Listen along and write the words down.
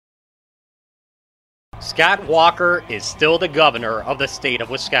Scott Walker is still the governor of the state of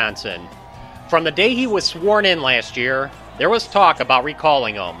Wisconsin. From the day he was sworn in last year, there was talk about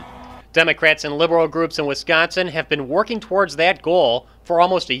recalling him. Democrats and liberal groups in Wisconsin have been working towards that goal for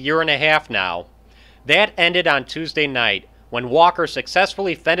almost a year and a half now. That ended on Tuesday night when Walker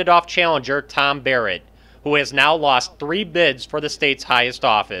successfully fended off challenger Tom Barrett, who has now lost 3 bids for the state's highest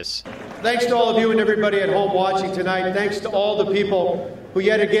office. Thanks to all of you and everybody at home watching tonight. Thanks to all the people who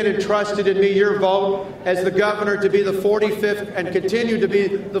yet again entrusted in me your vote as the governor to be the 45th and continue to be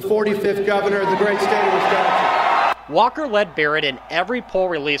the 45th governor of the great state of Wisconsin. Walker led Barrett in every poll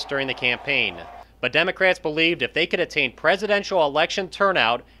released during the campaign, but Democrats believed if they could attain presidential election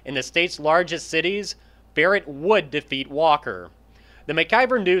turnout in the state's largest cities, Barrett would defeat Walker. The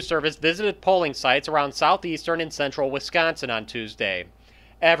McIver News Service visited polling sites around southeastern and central Wisconsin on Tuesday.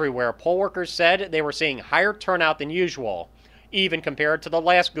 Everywhere, poll workers said they were seeing higher turnout than usual, even compared to the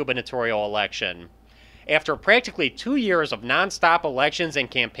last gubernatorial election. After practically 2 years of nonstop elections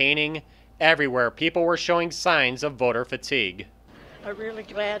and campaigning, everywhere people were showing signs of voter fatigue. I'm really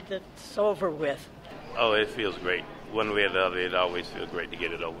glad that it's over with. Oh, it feels great. One way or the other, it always feels great to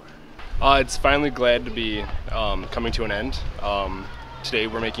get it over. It's finally glad to be coming to an end. Today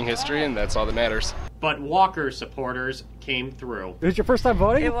we're making history, and that's all that matters. But Walker's supporters came through. It was your first time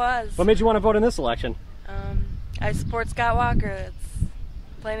voting? It was. What made you want to vote in this election? I support Scott Walker. It's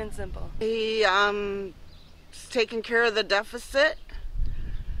plain and simple. He's taking care of the deficit,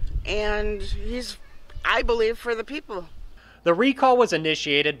 and he's, I believe, for the people. The recall was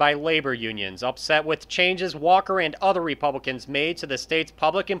initiated by labor unions upset with changes Walker and other Republicans made to the state's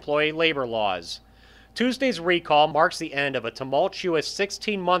public employee labor laws. Tuesday's recall marks the end of a tumultuous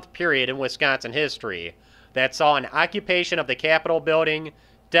 16-month period in Wisconsin history that saw an occupation of the Capitol building,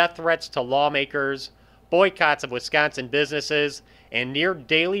 death threats to lawmakers, boycotts of Wisconsin businesses, and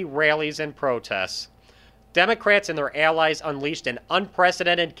near-daily rallies and protests. Democrats and their allies unleashed an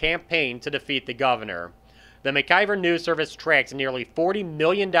unprecedented campaign to defeat the governor. The McIver News Service tracked nearly $40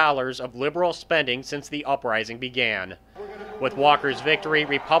 million of liberal spending since the uprising began. With Walker's victory,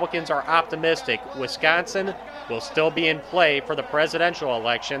 Republicans are optimistic Wisconsin will still be in play for the presidential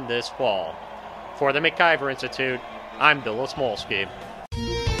election this fall. For the McIver Institute, I'm Bill Osmolsky.